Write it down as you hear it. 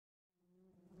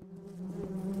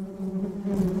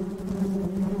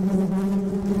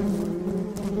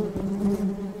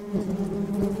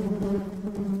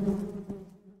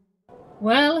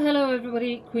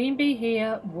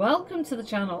there, welcome to the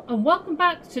channel and welcome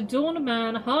back to Dawn of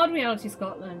Man Hard Reality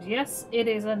Scotland. Yes, it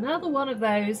is another one of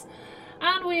those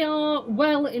and we are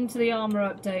well into the armour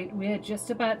update. We're just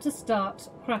about to start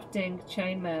crafting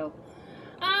chainmail.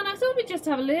 And I thought we'd just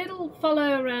have a little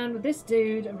follow around with this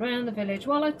dude around the village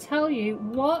while I tell you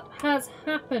what has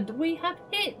happened. We have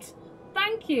hit,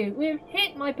 thank you, we've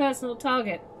hit my personal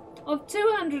target of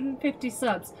 250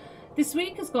 subs. This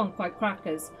week has gone quite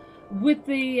crackers. With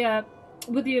the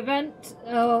event,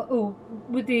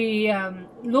 with the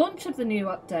launch of the new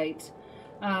update,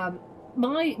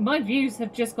 my views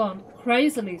have just gone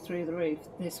crazily through the roof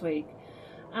this week,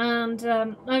 and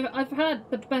I've had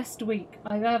the best week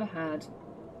I've ever had.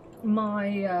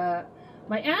 My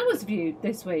hours viewed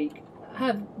this week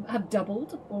have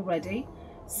doubled already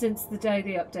since the day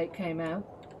the update came out.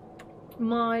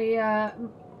 My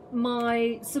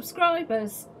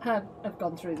subscribers have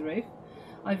gone through the roof.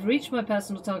 I've reached my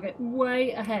personal target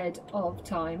way ahead of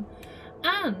time,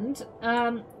 and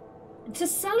to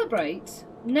celebrate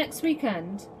next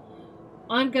weekend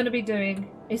I'm going to be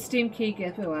doing a Steam Key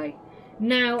giveaway.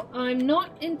 Now I'm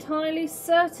not entirely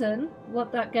certain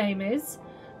what that game is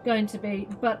going to be,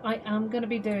 but I am going to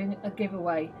be doing a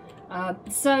giveaway,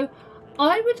 so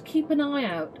I would keep an eye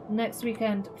out next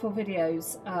weekend for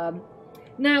videos.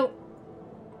 Now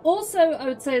also, I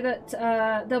would say that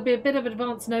there'll be a bit of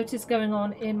advance notice going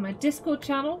on in my Discord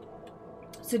channel,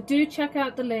 so do check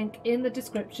out the link in the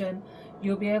description.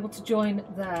 You'll be able to join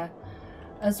there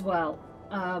as well.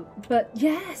 But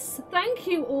yes, thank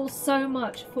you all so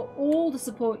much for all the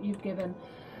support you've given.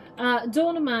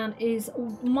 Dawn of Man is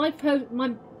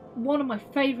one of my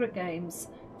favourite games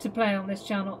to play on this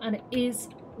channel, and it is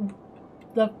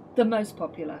the most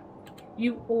popular.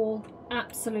 You all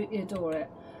absolutely adore it.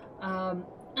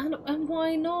 And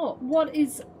why not? What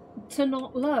is to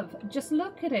not love? Just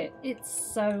look at it. It's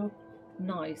so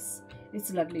nice.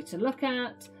 It's lovely to look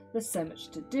at. There's so much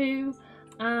to do.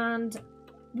 And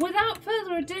without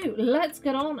further ado, let's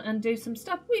get on and do some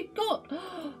stuff. We've got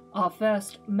our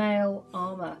first male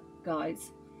armour,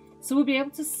 guys. So we'll be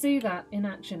able to see that in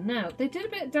action. Now, they did a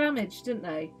bit of damage, didn't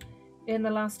they, in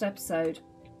the last episode?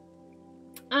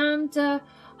 And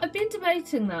I've been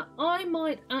debating that. I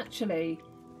might actually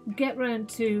get round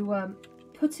to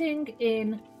putting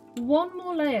in one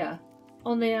more layer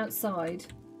on the outside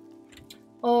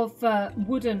of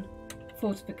wooden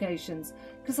fortifications,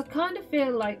 because I kind of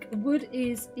feel like wood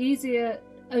is easier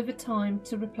over time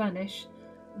to replenish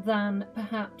than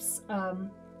perhaps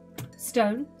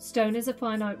stone. Stone is a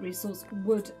finite resource,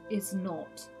 wood is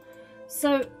not.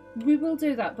 So we will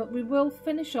do that, but we will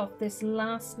finish off this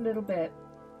last little bit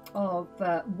of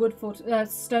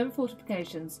stone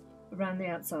fortifications around the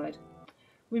outside.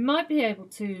 We might be able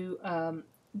to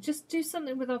just do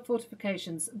something with our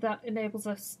fortifications that enables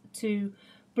us to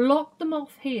block them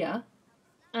off here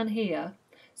and here.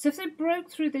 So if they broke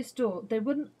through this door, they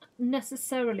wouldn't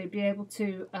necessarily be able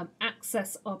to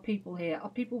access our people here. Our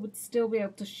people would still be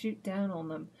able to shoot down on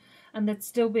them, and there'd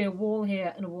still be a wall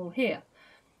here and a wall here,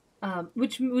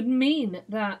 which would mean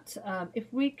that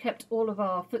if we kept all of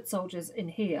our foot soldiers in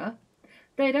here,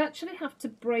 they'd actually have to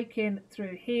break in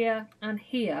through here and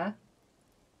here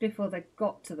before they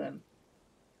got to them.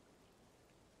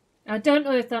 I don't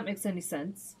know if that makes any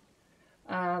sense.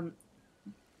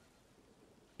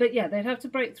 But yeah, they'd have to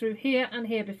break through here and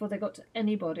here before they got to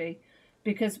anybody,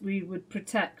 because we would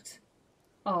protect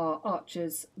our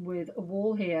archers with a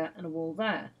wall here and a wall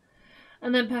there.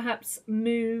 And then perhaps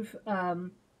move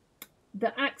the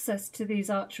access to these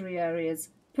archery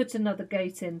areas, put another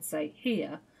gate in, say,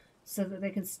 here, so that they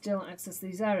can still access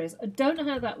these areas. I don't know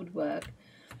how that would work,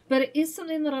 but it is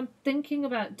something that I'm thinking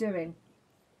about doing,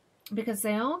 because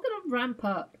they are going to ramp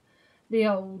up the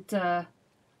old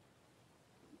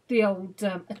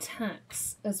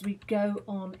attacks as we go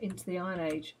on into the Iron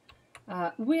Age.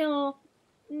 We are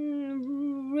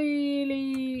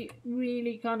really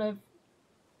kind of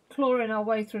clawing our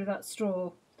way through that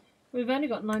straw. We've only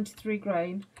got 93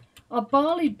 grain. Our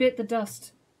barley bit the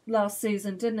dust last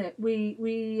season, didn't it?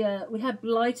 We had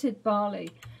blighted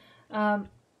barley, and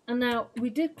now we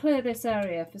did clear this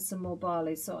area for some more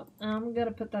barley, so I'm going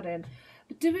to put that in.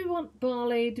 But do we want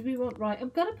barley? Do we want rye? I'm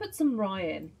going to put some rye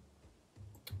in.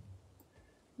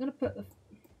 I'm going to put the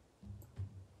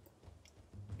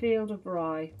field of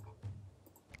rye.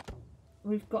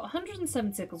 We've got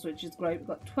 107 sickles, which is great. We've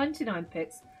got 29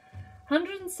 picks,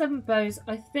 107 bows.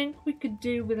 I think we could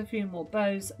do with a few more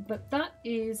bows, but that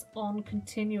is on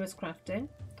continuous crafting.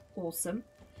 Awesome.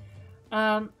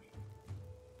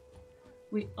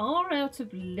 We are out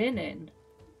of linen.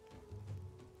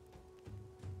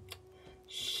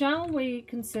 shall we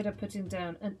consider putting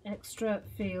down an extra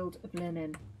field of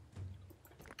linen?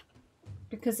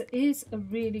 Because it is a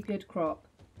really good crop.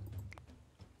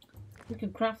 We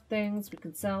can craft things, we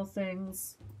can sell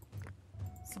things.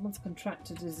 Someone's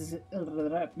contracted his...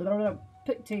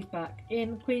 Put your teeth back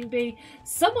in, Queen Bee.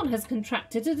 Someone has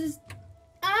contracted a disease.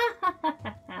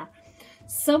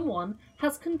 Someone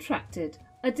has contracted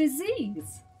a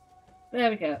disease. There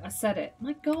we go, I said it.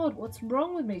 My God, what's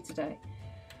wrong with me today?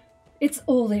 It's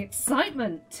all the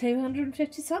excitement.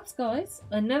 250 subs, guys.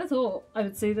 I never thought I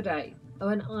would see the day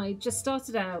when I just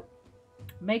started out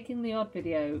making the odd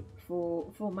video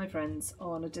for my friends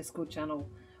on a Discord channel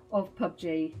of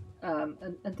PUBG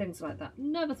and things like that.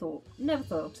 Never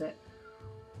thought it.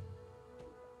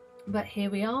 But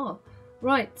here we are.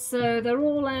 Right, so they're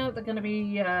all out. They're going to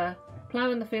be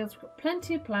ploughing the fields. We've got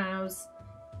plenty of ploughs.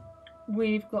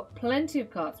 We've got plenty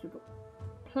of carts. We've got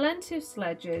plenty of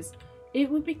sledges. It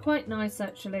would be quite nice,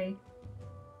 actually,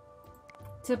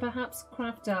 to perhaps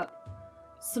craft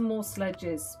up some more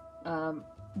sledges.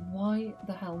 Why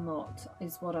the hell not,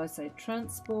 is what I say.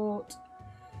 Transport.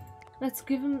 Let's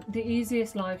give them the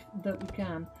easiest life that we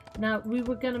can. Now, we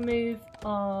were going to move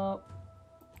our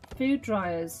food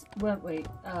dryers, weren't we?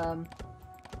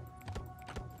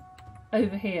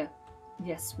 Over here.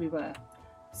 Yes, we were.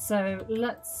 So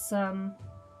let's come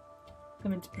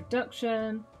into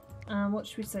production. And what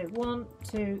should we say? 1,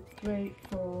 2, 3,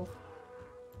 4.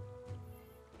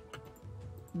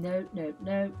 No, no,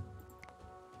 no.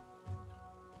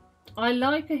 I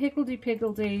like a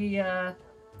higgledy-piggledy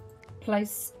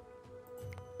place,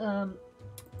 a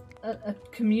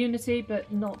community,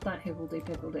 but not that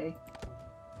higgledy-piggledy.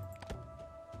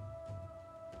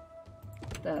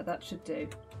 There, that should do.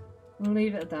 We'll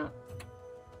leave it at that.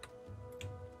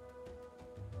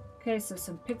 Okay, so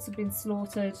some pigs have been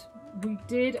slaughtered. We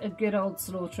did a good old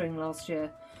slaughtering last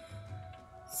year.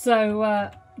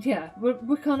 So, yeah,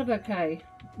 we're kind of okay.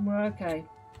 We're okay.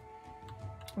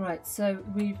 Right, so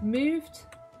we've moved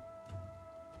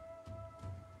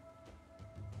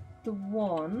the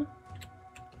one.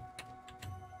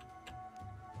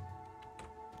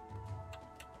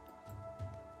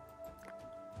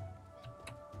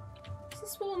 Has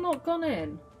this wall not gone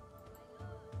in?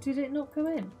 Did it not go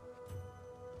in?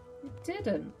 It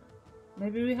didn't.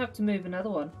 Maybe we have to move another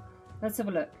one. Let's have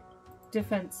a look.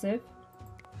 Defensive.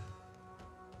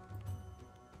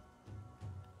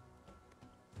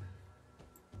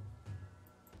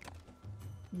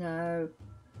 No.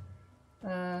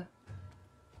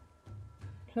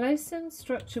 Placing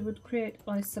structure would create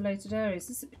isolated areas.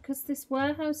 Is it because this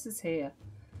warehouse is here?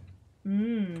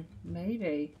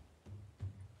 Maybe.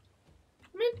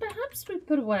 I mean, perhaps we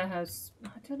put a warehouse.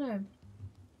 I don't know.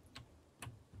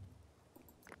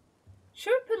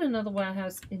 Should we put another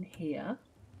warehouse in here?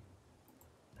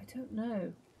 I don't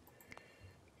know.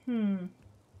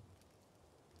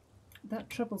 That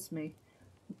troubles me.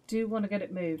 I do want to get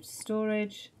it moved.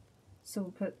 Storage. So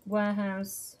we'll put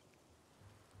warehouse.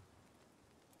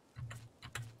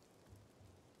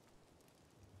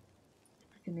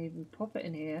 We can even pop it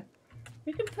in here.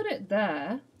 We can put it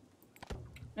there.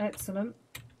 Excellent.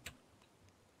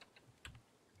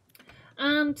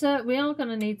 And we are going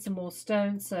to need some more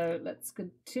stone, so let's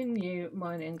continue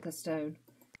mining the stone.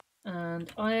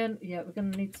 And iron, yeah, we're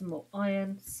going to need some more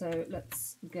iron, so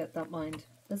let's get that mined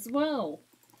as well.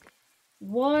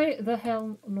 Why the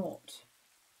hell not?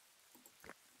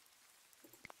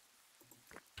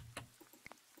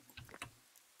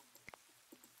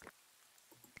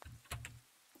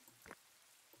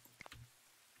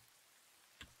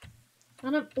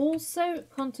 And I'm also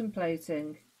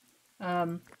contemplating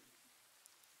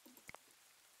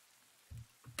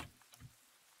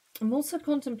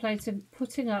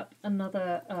putting up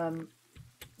another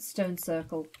stone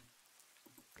circle.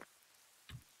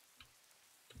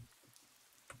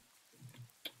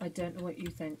 I don't know what you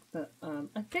think, but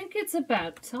I think it's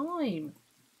about time.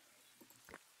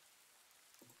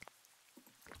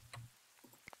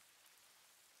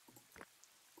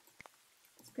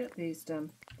 Let's get these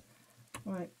done.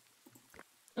 Right.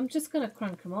 I'm just going to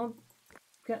crank them on.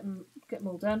 Get them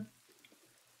all done.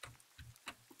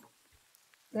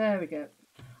 There we go.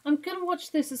 I'm going to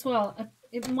watch this as well.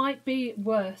 It might be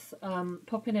worth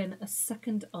popping in a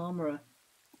second armourer.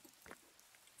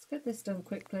 Let's get this done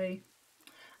quickly.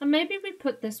 And maybe we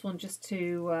put this one just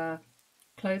to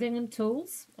clothing and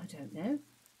tools. I don't know.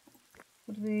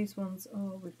 What are these ones?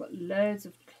 Oh, we've got loads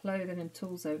of clothing and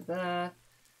tools over there.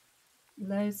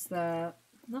 Loads there.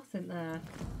 Nothing there.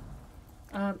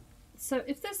 So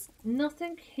if there's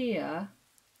nothing here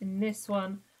in this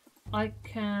one, I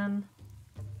can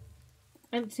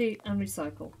empty and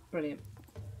recycle. Brilliant.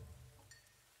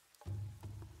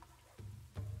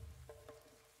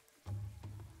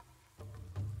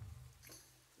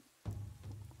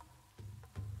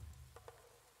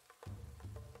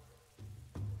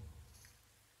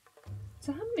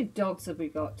 So how many dogs have we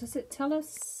got? Does it tell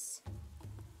us?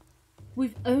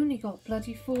 We've only got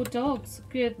bloody 4 dogs.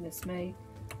 Goodness me.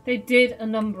 They did a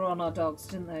number on our dogs,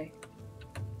 didn't they?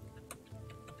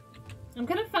 I'm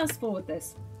going to fast forward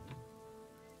this.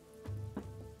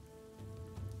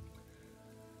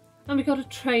 And we got a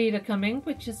trader coming,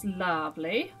 which is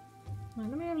lovely. Right,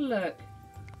 let me have a look.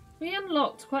 We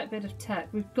unlocked quite a bit of tech.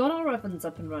 We've got our ovens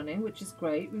up and running, which is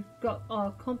great. We've got our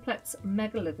complex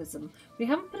megalithism. We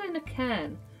haven't put in a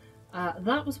cairn.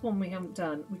 That was one we haven't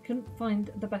done. We couldn't find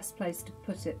the best place to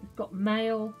put it. We've got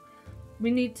mail.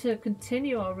 We need to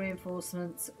continue our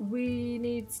reinforcements. We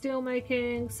need steel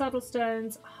making, saddle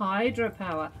stones,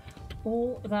 hydropower,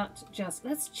 all that jazz.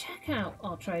 Let's check out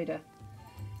our trader.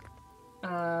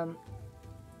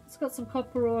 He's got some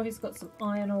copper ore. He's got some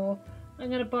iron ore. I'm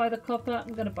going to buy the copper,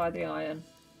 I'm going to buy the iron.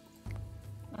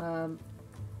 And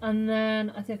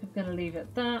then I think I'm going to leave it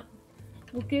at that.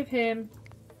 We'll give him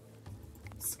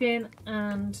skin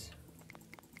and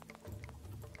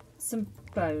some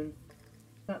bone.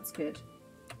 That's good.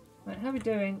 Right, how are we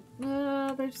doing?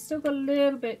 They've still got a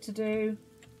little bit to do,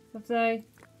 have they?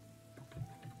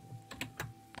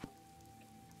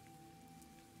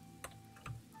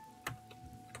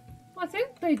 I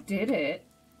think they did it.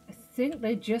 I think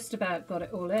they just about got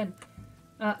it all in.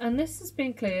 And this has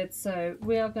been cleared, so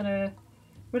we are going to,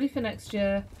 ready for next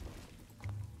year,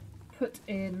 put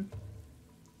in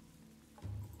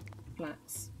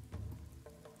flax.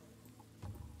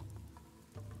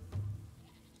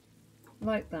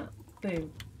 Like that.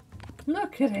 Boom.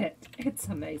 Look at it. It's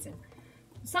amazing.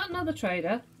 Is that another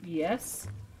trader? Yes.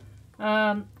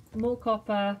 More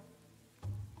copper.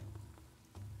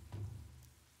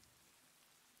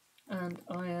 And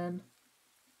iron.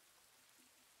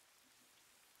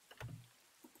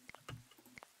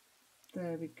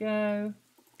 There we go.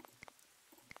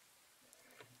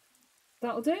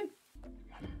 That'll do.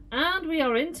 And we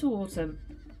are into autumn.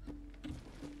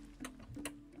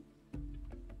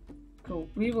 Cool.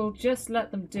 We will just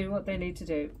let them do what they need to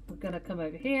do. We're going to come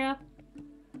over here.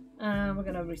 And we're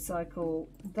going to recycle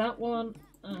that one.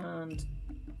 And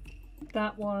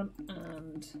that one.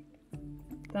 And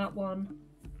that one.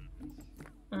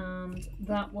 And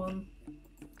that one.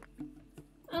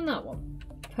 And that one.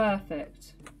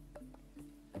 Perfect.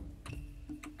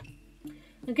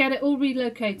 And get it all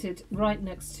relocated right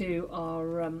next to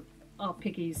our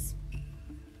piggies.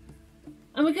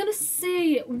 And we're going to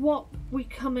see what we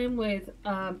come in with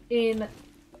in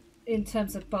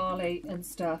terms of barley and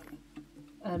stuff,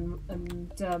 and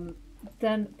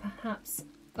then perhaps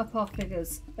up our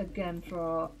figures again for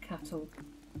our cattle.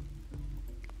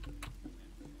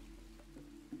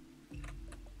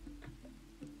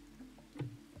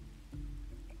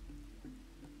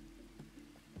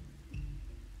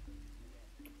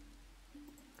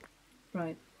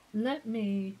 Right, let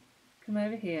me come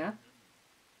over here.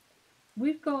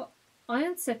 We've got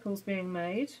iron sickles being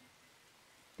made,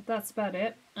 but that's about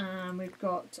it. And we've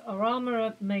got our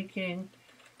armourer making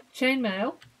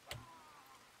chainmail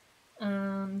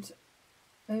and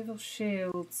oval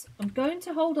shields. I'm going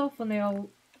to hold off on the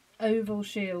old oval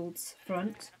shields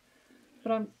front,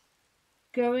 but I'm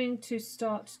going to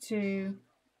start to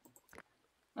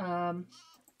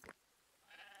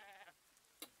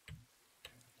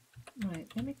right,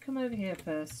 let me come over here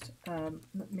first.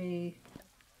 Let me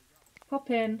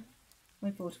pop in my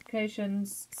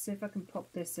fortifications, see if I can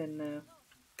pop this in now.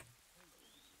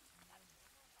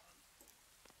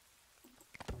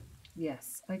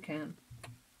 Yes, I can.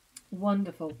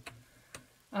 Wonderful.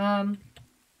 And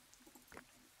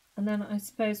then I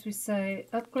suppose we say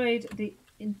upgrade the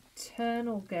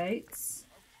internal gates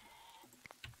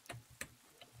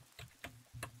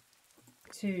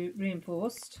to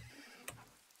reinforced.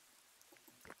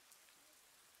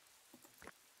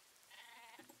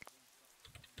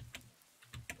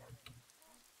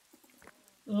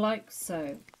 Like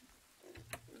so.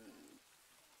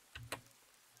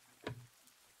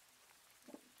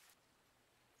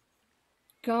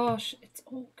 Gosh, it's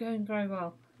all going very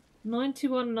well.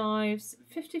 91 knives,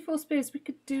 54 spears. We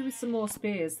could do with some more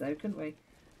spears though, couldn't we?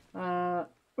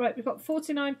 Right, we've got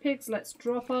 49 pigs. Let's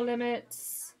drop our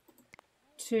limits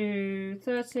to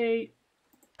 30.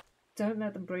 Don't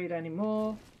let them breed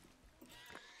anymore.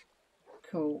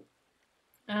 Cool.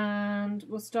 And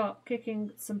we'll start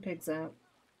kicking some pigs out.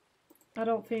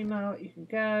 Adult female, you can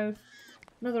go.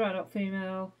 Another adult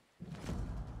female.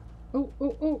 Oh,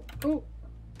 oh, oh, oh.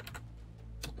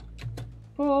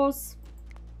 Pause.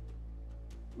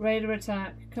 Raider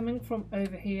attack coming from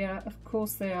over here. Of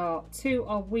course they are. To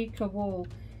our weaker wall.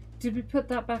 Did we put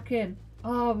that back in?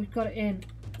 Oh, we've got it in.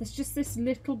 There's just this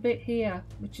little bit here,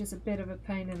 which is a bit of a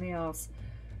pain in the arse.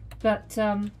 But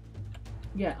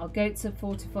yeah, our gates are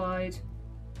fortified.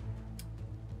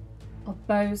 Our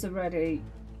bows are ready.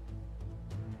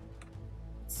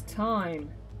 It's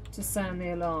time to sound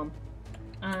the alarm.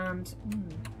 And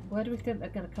where do we think they're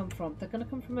going to come from? They're going to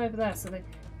come from over there, so they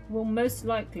will most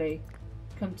likely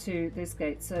come to this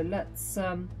gate. So let's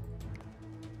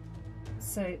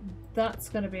say that's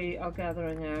going to be our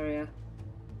gathering area.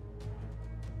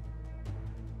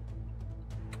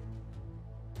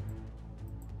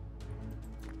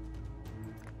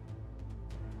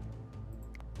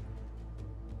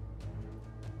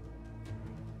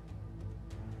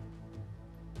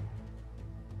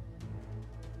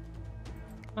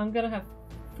 I'm going to have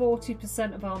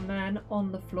 40% of our men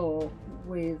on the floor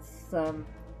with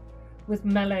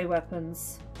melee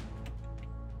weapons.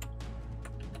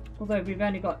 Although we've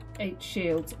only got 8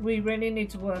 shields. We really need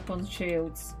to work on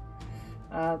shields.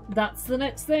 That's the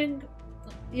next thing.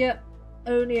 Yep,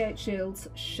 only 8 shields.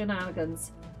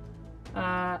 Shenanigans.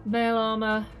 Mail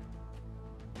armor.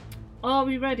 Are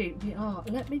we ready? We are.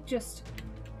 Let me just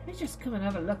come and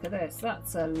have a look at this.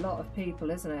 That's a lot of people,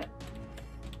 isn't it?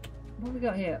 What have we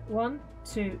got here? 1,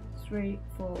 2, 3,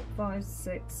 4, 5,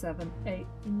 6, 7, 8,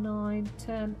 9,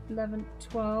 10, 11,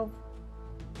 12,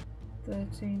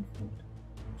 13, 14.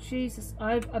 Jesus,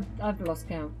 I've lost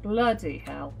count. Bloody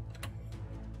hell.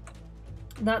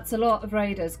 That's a lot of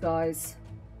raiders, guys.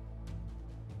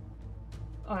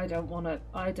 I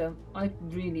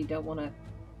really don't want to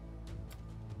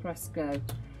press go.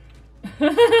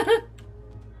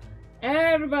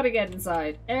 Everybody get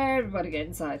inside. Everybody get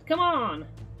inside. Come on.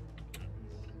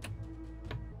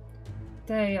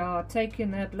 They are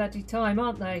taking their bloody time,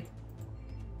 aren't they?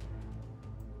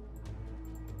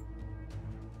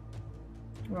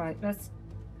 Right, let's...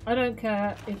 I don't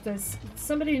care if there's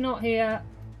somebody not here.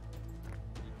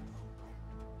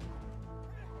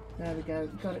 There we go.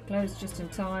 Got it closed just in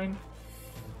time.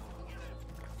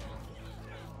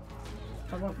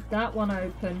 I want that one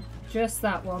open. Just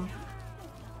that one.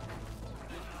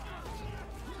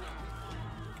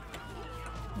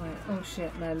 Right, oh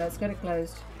shit, no, let's get it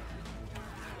closed.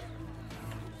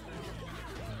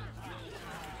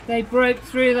 They broke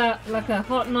through that like a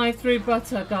hot knife through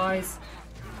butter, guys.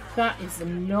 That is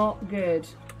not good.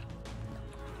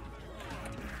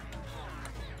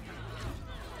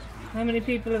 How many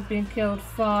people have been killed?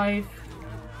 5.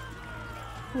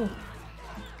 Right,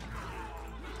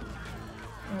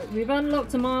 we've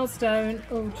unlocked a milestone.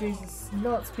 Oh, Jesus.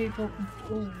 Lots of people.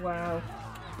 Oh, wow.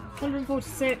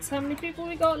 146. How many people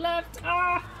we got left?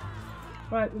 Ah!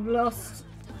 Right, we've lost...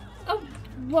 Oh,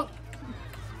 what?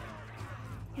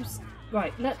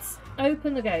 Right, let's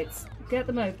open the gates. Get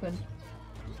them open.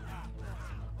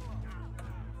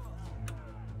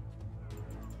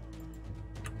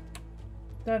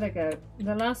 There they go.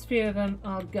 The last few of them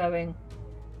are going.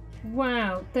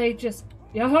 Wow, they just...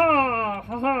 Yaha!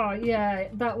 Haha! Yeah,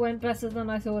 that went better than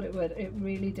I thought it would. It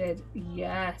really did.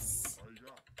 Yes.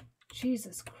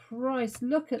 Jesus Christ,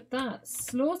 look at that.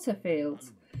 Slaughter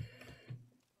field.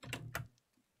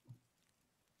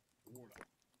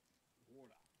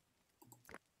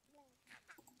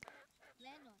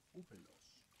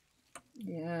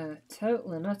 Yeah,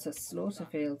 total and utter slaughter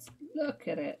fields. Look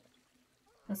at it.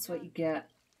 That's what you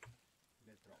get.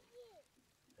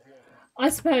 I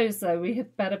suppose, though, we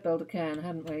had better build a cairn,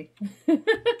 hadn't we?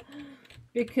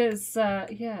 Because,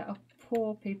 yeah, our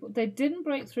poor people. They didn't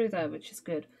break through there, which is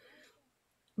good.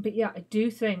 But, yeah, I do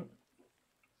think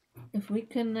if we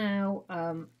can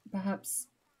now perhaps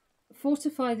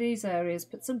fortify these areas,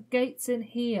 put some gates in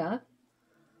here,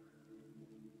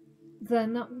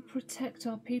 then that will protect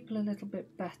our people a little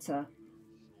bit better.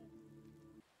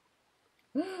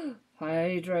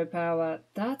 Hydropower.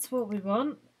 That's what we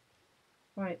want.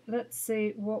 Right, let's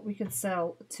see what we can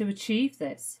sell to achieve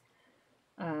this.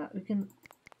 We can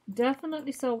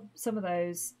definitely sell some of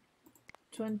those.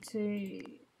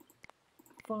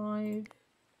 25.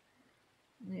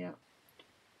 Yeah.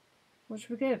 What should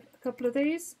we give? A couple of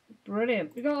these?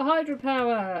 Brilliant. We got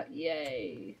hydropower.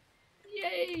 Yay.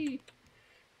 Yay.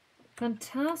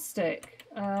 Fantastic.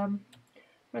 Right,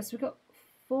 so we've got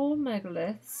 4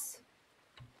 megaliths.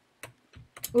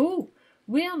 Ooh,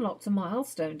 we unlocked a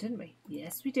milestone, didn't we?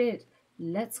 Yes, we did.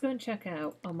 Let's go and check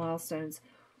out our milestones.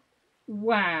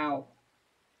 Wow.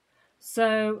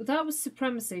 So that was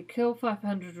supremacy. Kill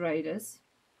 500 raiders.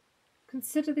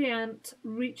 Consider the ant.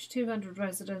 Reach 200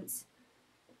 residents.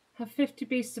 Have 50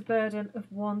 beasts of burden of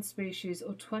one species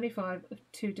or 25 of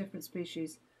 2 different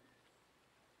species.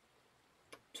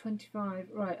 25.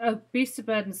 Right. Oh, beasts of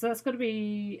burden. So that's got to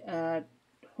be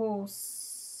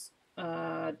horse,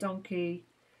 donkey,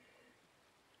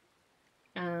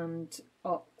 and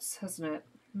ox, hasn't it?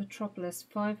 Metropolis,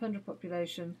 500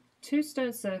 population, 2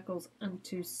 stone circles and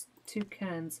two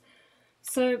cairns.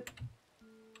 So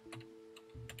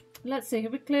let's see,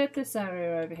 have we cleared this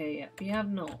area over here yet? We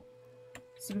have not.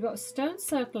 So we've got a stone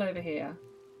circle over here.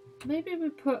 Maybe we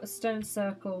put a stone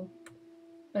circle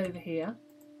over here.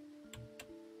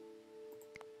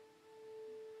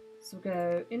 So we'll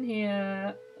go in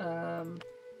here.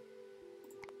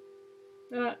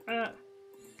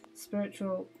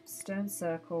 Spiritual stone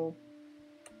circle.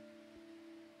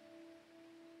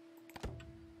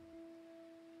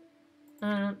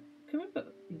 And can we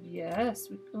put? Yes.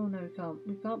 Oh no, we can't.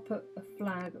 We can't put a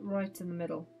flag right in the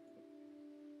middle.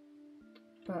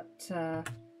 But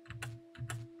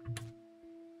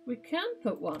we can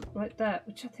put one right there,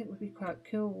 which I think would be quite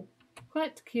cool.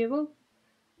 Quite cool.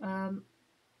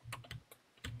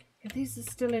 Yeah, these are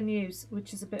still in use,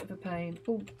 which is a bit of a pain.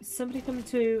 Oh, is somebody coming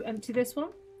to empty this one?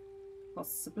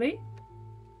 Possibly.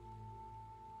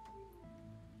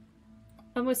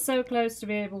 And we're so close to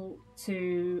be able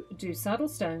to do saddle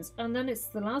stones. And then it's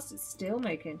the last, it's steel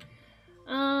making.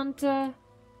 And how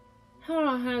are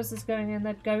our houses going in?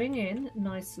 They're going in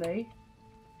nicely.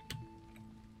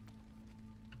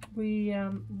 We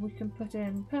can put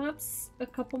in perhaps a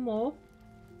couple more.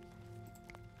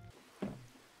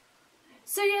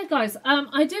 So yeah, guys,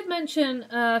 I did mention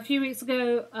a few weeks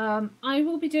ago I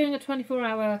will be doing a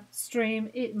 24-hour stream.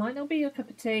 It might not be your cup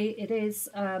of tea. It is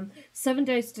 7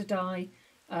 Days to Die,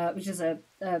 which is a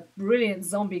brilliant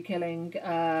zombie killing,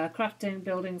 crafting,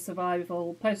 building,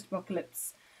 survival,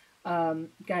 post-apocalypse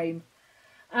game.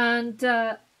 And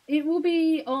it will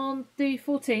be on the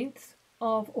 14th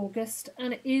of August,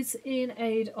 and it is in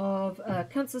aid of a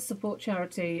cancer support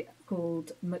charity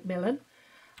called MACMILLAN.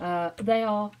 They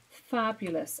are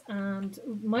fabulous, and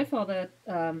my father,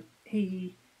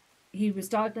 he was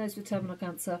diagnosed with terminal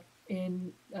cancer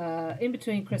in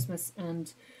between Christmas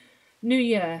and New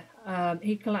Year.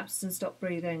 He collapsed and stopped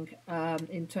breathing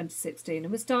in 2016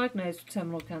 and was diagnosed with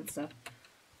terminal cancer.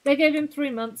 They gave him 3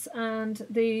 months, and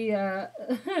the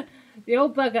the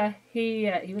old bugger,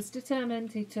 he was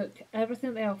determined. He took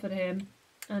everything they offered him,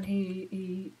 and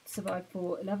he survived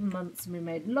for 11 months, and we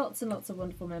made lots and lots of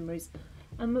wonderful memories.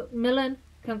 And MACMILLAN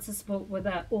Cancer Support were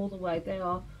there all the way. They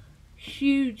are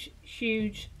huge,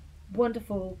 huge,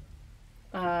 wonderful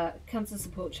cancer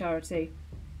support charity.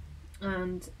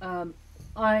 And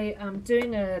I am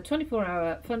doing a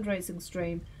 24-hour fundraising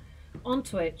stream on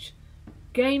Twitch,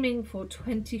 gaming for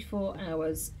 24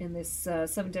 hours in this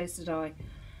 7 Days to Die.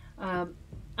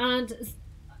 And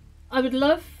I would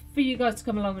love for you guys to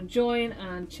come along and join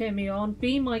and cheer me on.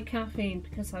 Be my caffeine,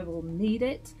 because I will need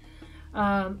it.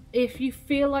 If you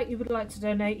feel like you would like to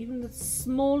donate, even the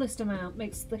smallest amount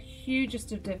makes the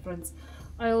hugest of difference.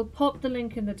 I'll pop the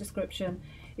link in the description.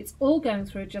 It's all going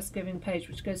through a Just Giving page,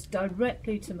 which goes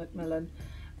directly to MACMILLAN,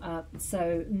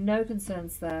 so no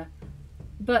concerns there.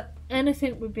 But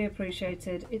anything would be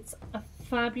appreciated. It's a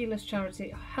fabulous charity.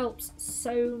 It helps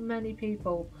so many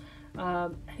people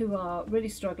who are really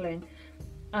struggling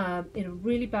in a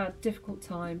really bad, difficult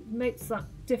time. Makes that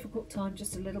difficult time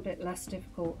just a little bit less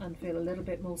difficult and feel a little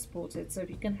bit more supported. So if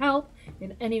you can help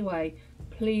in any way,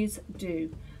 please do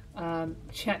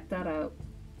check that out.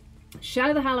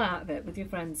 Share the hell out of it with your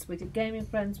friends, with your gaming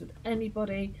friends, with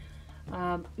anybody.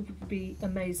 It would be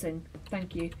amazing.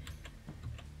 Thank you.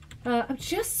 I'm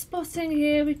just spotting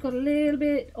here we've got a little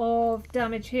bit of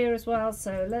damage here as well,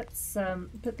 so let's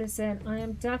put this in. I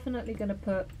am definitely going to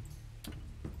put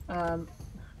I'm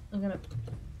going to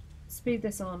speed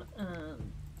this on,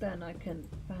 and then I can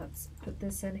perhaps put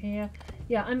this in here.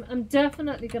 Yeah, I'm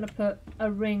definitely going to put a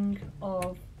ring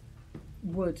of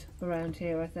wood around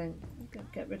here. I think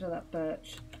get rid of that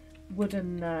birch,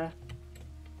 wooden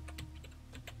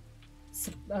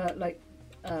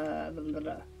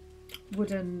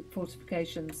wooden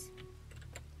fortifications.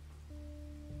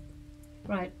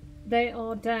 Right, they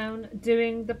are down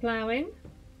doing the ploughing,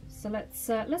 so let's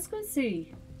go and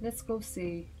see. Let's go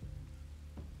see.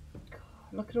 God,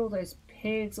 look at all those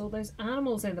pigs, all those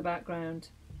animals in the background.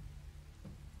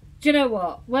 Do you know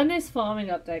what? When this farming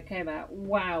update came out,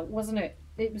 wow, wasn't it?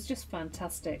 It was just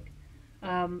fantastic.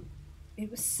 It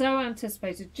was so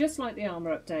anticipated, just like the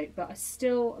armor update, but I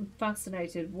still am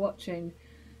fascinated watching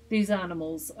these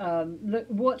animals,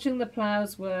 watching the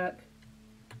plows work.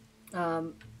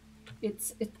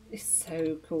 It's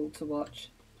so cool to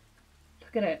watch.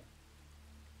 Look at it.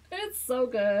 It's so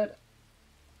good.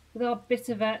 With our bit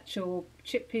of vetch or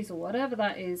chickpeas or whatever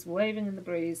that is waving in the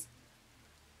breeze.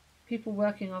 People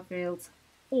working our fields.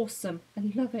 Awesome.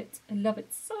 I love it. I love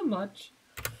it so much.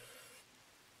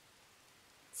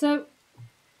 So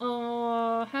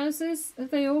our houses, have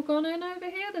they all gone in over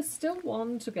here? There's still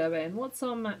one to go in. What's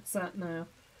our max at now?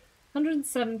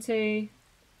 170.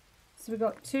 So we've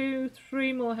got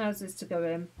 3 more houses to go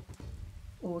in.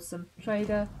 Awesome.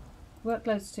 Trader.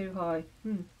 Workload's too high.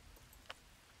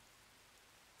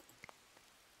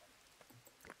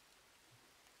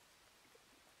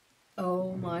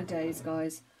 Oh my days,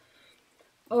 guys.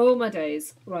 Oh my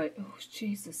days. Right. Oh,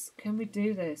 Jesus. Can we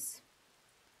do this?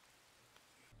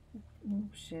 Oh,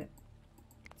 shit.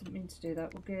 Didn't mean to do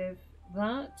that. We'll give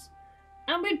that.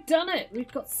 And we've done it!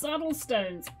 We've got saddle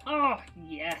stones. Oh,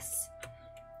 yes.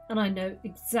 And I know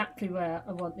exactly where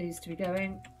I want these to be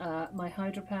going. My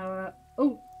hydropower.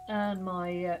 Oh, and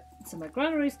my... so my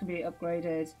granaries can be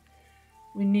upgraded.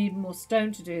 We need more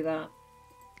stone to do that.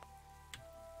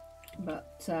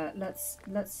 But let's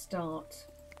start.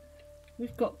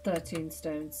 We've got 13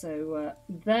 stone, so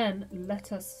then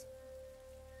let us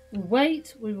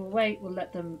wait. We will wait. We'll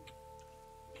let them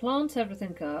plant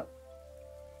everything up.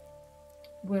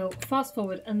 We'll fast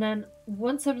forward, and then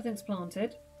once everything's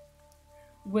planted,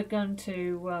 we're going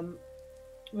to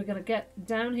get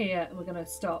down here and we're going to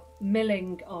start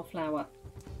milling our flour.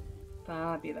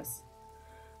 Fabulous.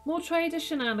 More trader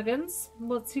shenanigans.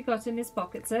 What's he got in his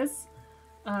pocket? Says.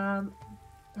 Oh,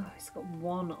 he's got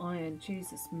 1 iron.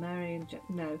 Jesus, Mary and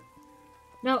no.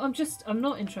 No, I'm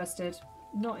not interested.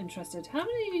 Not interested. How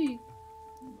many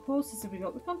horses have we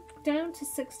got? We've gone down to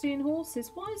 16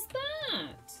 horses. Why is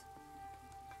that?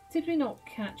 Did we not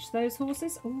catch those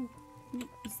horses? Oh,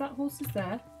 is that horses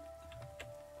there?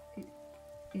 It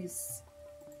is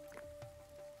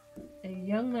a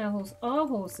young male horse. Our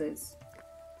horses.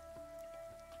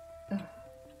 Ugh.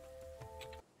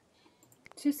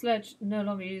 2 sledge, no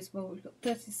longer usable. We've got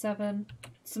 37.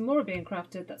 Some more are being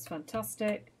crafted. That's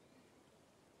fantastic.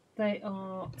 They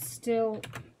are still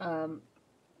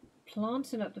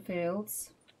planting up the fields.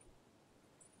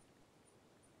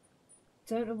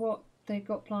 Don't know what they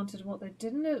got planted and what they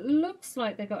didn't. It looks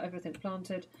like they got everything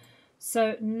planted.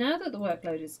 So now that the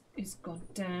workload is gone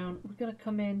down, we're going to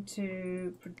come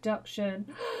into production.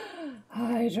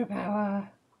 Hydropower.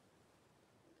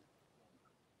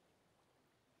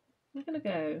 We're going to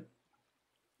go.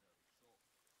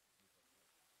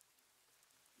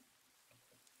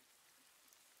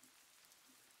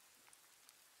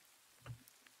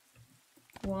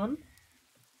 One.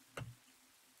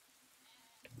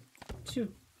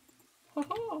 2. Ha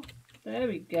ha! There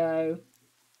we go.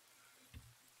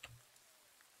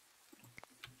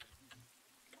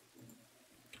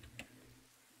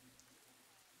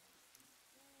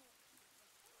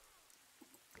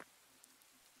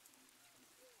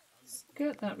 Let's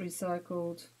get that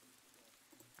recycled.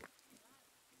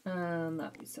 And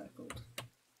that recycled.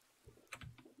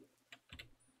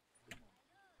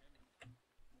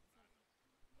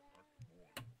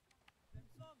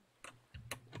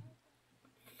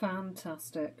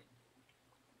 Fantastic.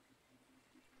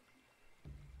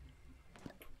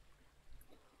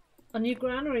 Our new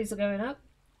granaries are going up.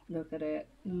 Look at it.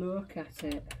 Look at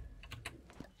it.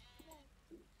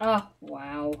 Oh,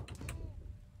 wow.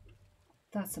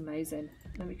 That's amazing.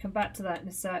 Let me come back to that in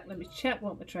a sec. Let me check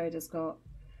what my trader's got.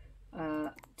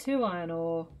 2 iron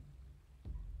ore.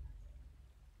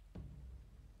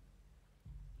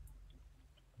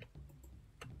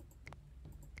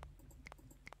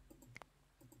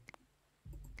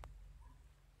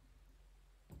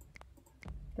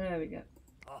 There we go.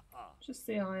 Just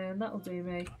the iron, that'll do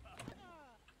me.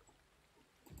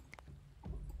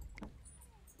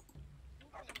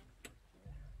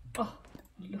 Oh,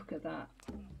 look at that.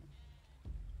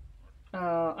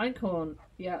 Einkorn.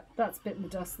 Yeah, that's bitten the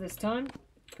dust this time.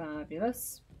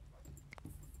 Fabulous.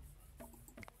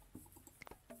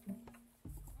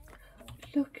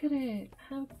 Look at it.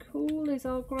 How cool is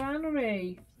our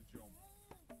granary?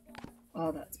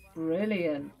 Oh, that's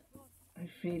brilliant. I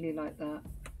really like that.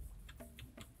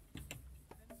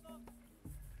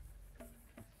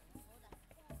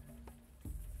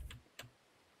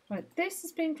 Right, this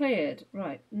has been cleared.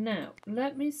 Right, now,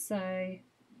 let me say...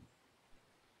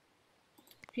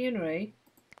 Funerary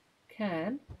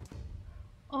can...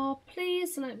 Oh,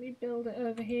 please let me build it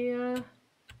over here.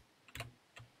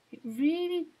 It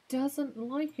really doesn't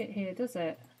like it here, does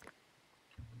it?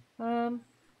 Okay,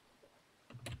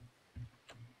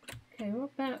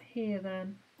 what about here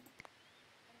then?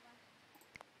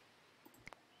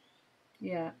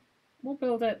 Yeah, we'll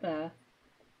build it there.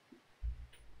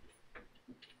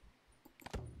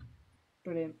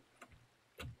 Brilliant.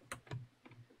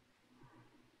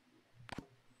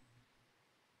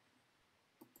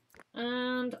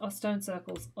 And our stone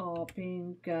circles are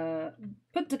being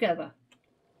put together.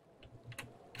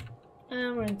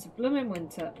 And we're into blooming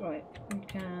winter. Right, we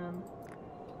can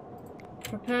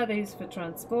prepare these for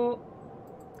transport.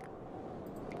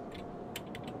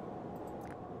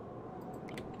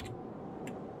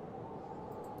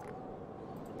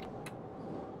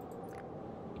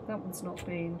 That one's not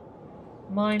been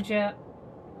mined yet.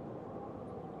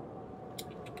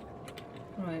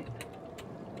 Right.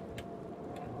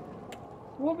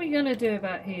 What are we going to do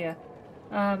about here?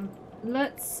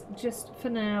 Let's just, for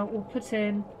now, we'll put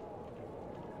in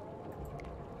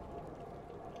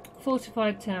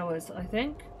fortified towers, I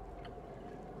think.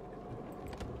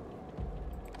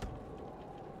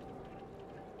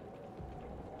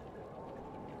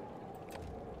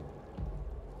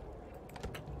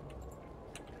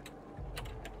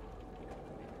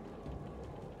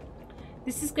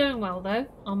 This is going well though.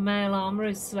 Our male armour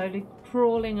is slowly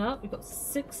crawling up. We've got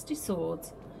 60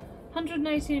 swords,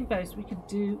 118 bows. We could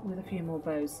do with a few more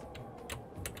bows.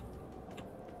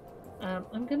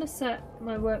 I'm going to set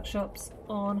my workshops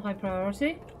on high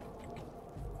priority.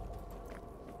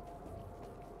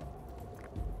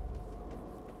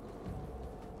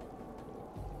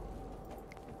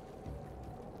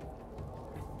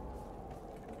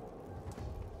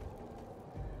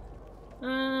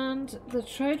 And the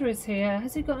trader is here.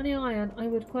 Has he got any iron? I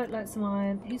would quite like some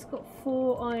iron. He's got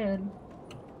 4 iron.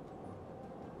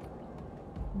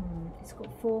 He's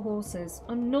got 4 horses.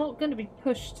 I'm not going to be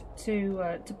pushed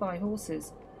to buy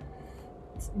horses.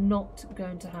 It's not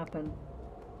going to happen.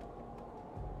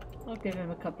 I'll give him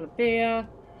a couple of beer.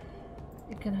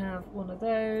 You can have one of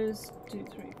those. 2,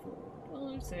 3,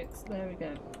 4, 5, 6. There we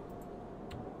go.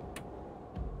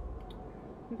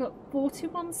 We've got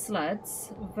 41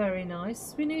 sleds. Very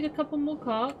nice. We need a couple more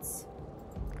carts.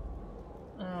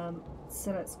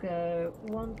 So let's go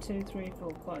 1, 2, 3,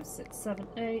 4, 5, 6, 7,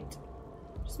 8.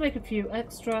 Just make a few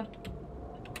extra.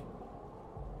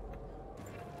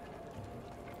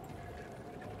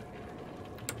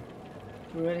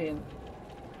 Brilliant.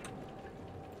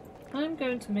 I'm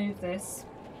going to move this.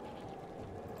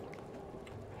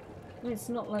 It's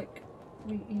not like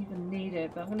we even need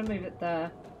it, but I'm going to move it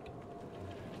there.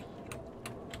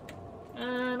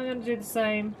 And I'm going to do the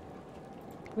same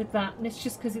with that. And it's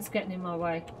just because it's getting in my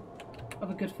way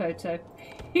of a good photo.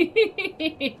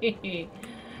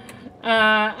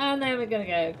 And then we're going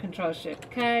to go Control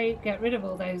Shift K, get rid of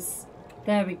all those.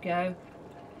 There we go.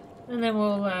 And then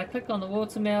we'll click on the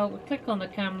watermill, we'll click on the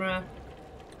camera,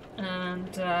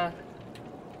 and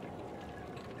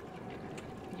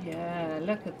yeah,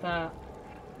 look at that.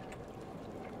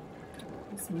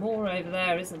 There's more over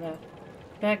there, isn't there?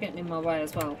 They're getting in my way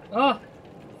as well. Oh!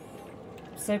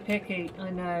 So picky, I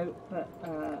know, but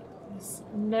there's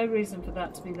no reason for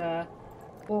that to be there,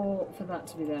 or for that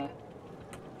to be there.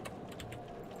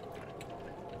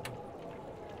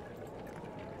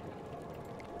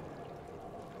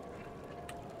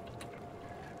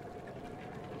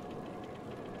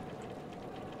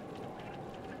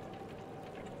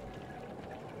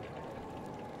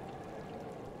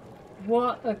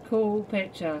 What a cool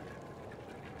picture.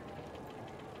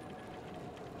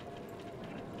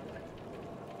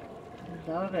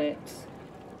 Love it.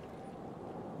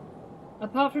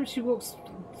 Apart from she walks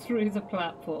through the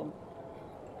platform.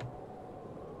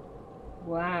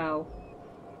 Wow.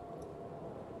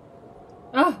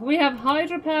 Oh, we have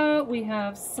hydropower, we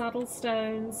have saddle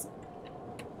stones.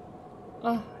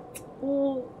 Oh, it's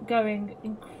all going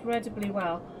incredibly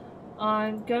well.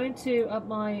 I'm going to up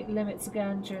my limits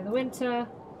again during the winter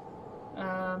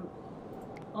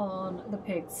on the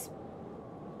pigs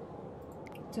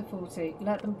to 40.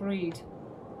 Let them breed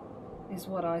is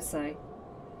what I say.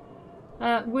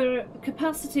 We're at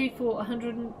capacity for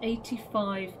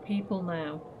 185 people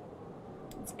now.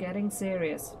 It's getting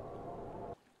serious.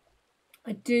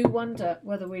 I do wonder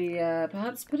whether we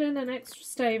perhaps put in an extra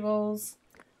stables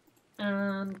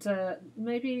and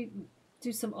maybe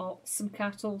do some ox, some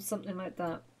cattle, something like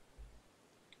that.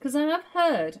 Because I have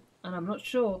heard, and I'm not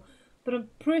sure, but I'm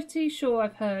pretty sure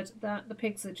I've heard that the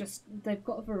pigs are just, they've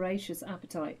got a voracious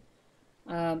appetite.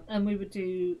 And we would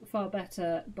do far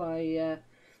better by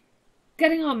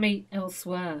getting our meat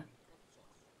elsewhere.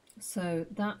 So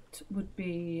that would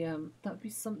be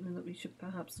something that we should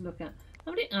perhaps look at.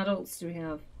 How many adults do we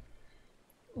have?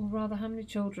 Or rather, how many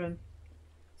children?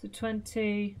 So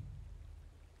 20,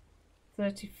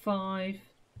 35,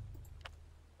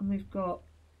 and we've got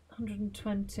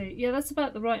 120. Yeah, that's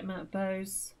about the right amount of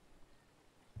bows.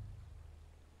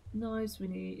 Knives we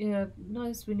need, yeah,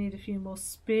 knives we need a few more.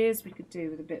 Spears we could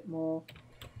do with a bit more.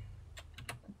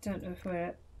 I don't know if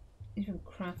we're even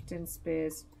crafting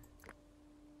spears.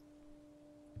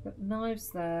 But knives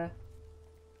there.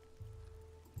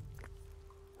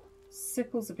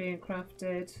 sickles are being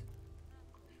crafted.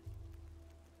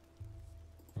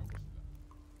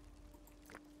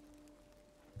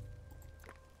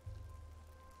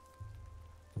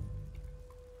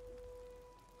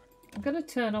 I'm going to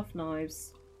turn off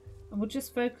knives and we'll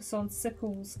just focus on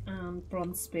sickles and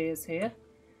bronze spears here.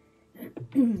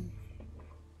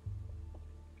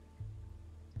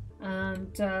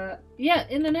 And yeah,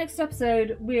 in the next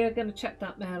episode we're going to check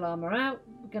that mail armor out.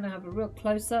 We're going to have a real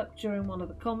close-up during one of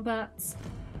the combats.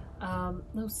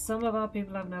 Some of our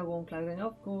people have no warm clothing.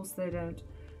 Of course they don't.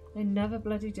 They never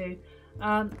bloody do.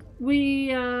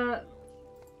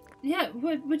 Yeah,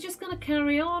 we're just going to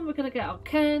carry on. We're going to get our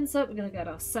cairns up. We're going to get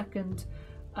our second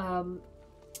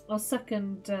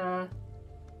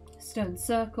stone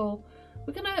circle.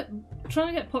 We're going to try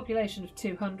and get a population of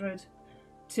 200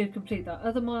 to complete that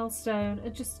other milestone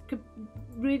and just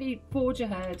really forge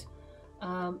ahead.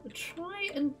 Try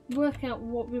and work out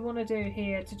what we want to do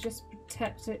here to just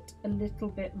protect it a little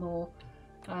bit more,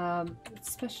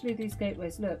 especially these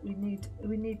gateways. Look, we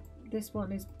need this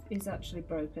one is actually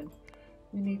broken.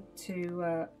 We need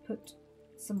to put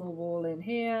some more wall in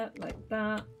here, like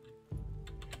that.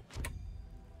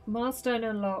 Milestone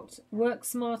unlocked. Work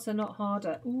smarter, not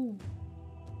harder. Ooh.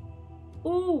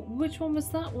 Ooh, which one was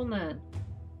that one then?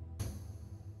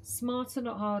 Smarter,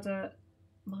 not harder.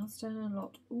 Milestone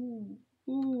unlocked. Ooh.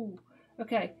 Ooh.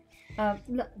 Okay.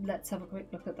 Let's have a quick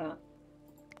look at that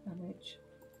image.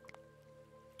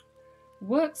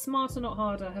 Work smarter, not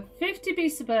harder. Have 50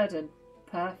 beasts of burden.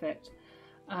 Perfect.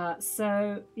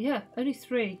 So yeah, only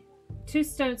 3. 2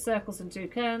 stone circles and 2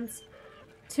 cairns,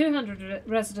 200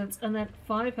 residents, and then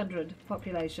 500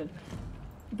 population.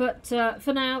 But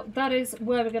for now, that is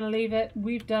where we're going to leave it.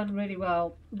 We've done really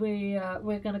well. We're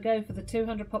going to go for the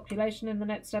 200 population in the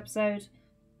next episode,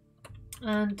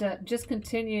 and just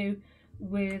continue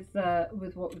with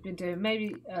what we've been doing.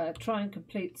 Maybe try and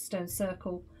complete the stone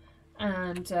circle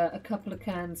and a couple of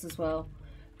cairns as well.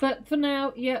 But for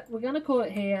now, yeah, we're going to call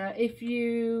it here. If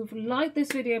you've liked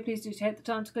this video, please do take the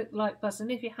time to click the like button.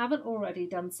 If you haven't already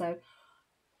done so,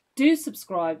 do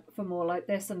subscribe for more like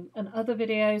this and other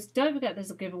videos. Don't forget there's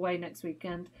a giveaway next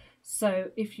weekend. So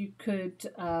if you could,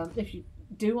 if you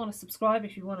do want to subscribe,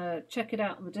 if you want to check it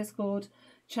out on the Discord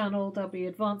channel, there'll be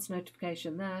advanced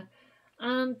notification there.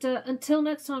 And until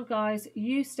next time, guys,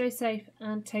 you stay safe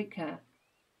and take care.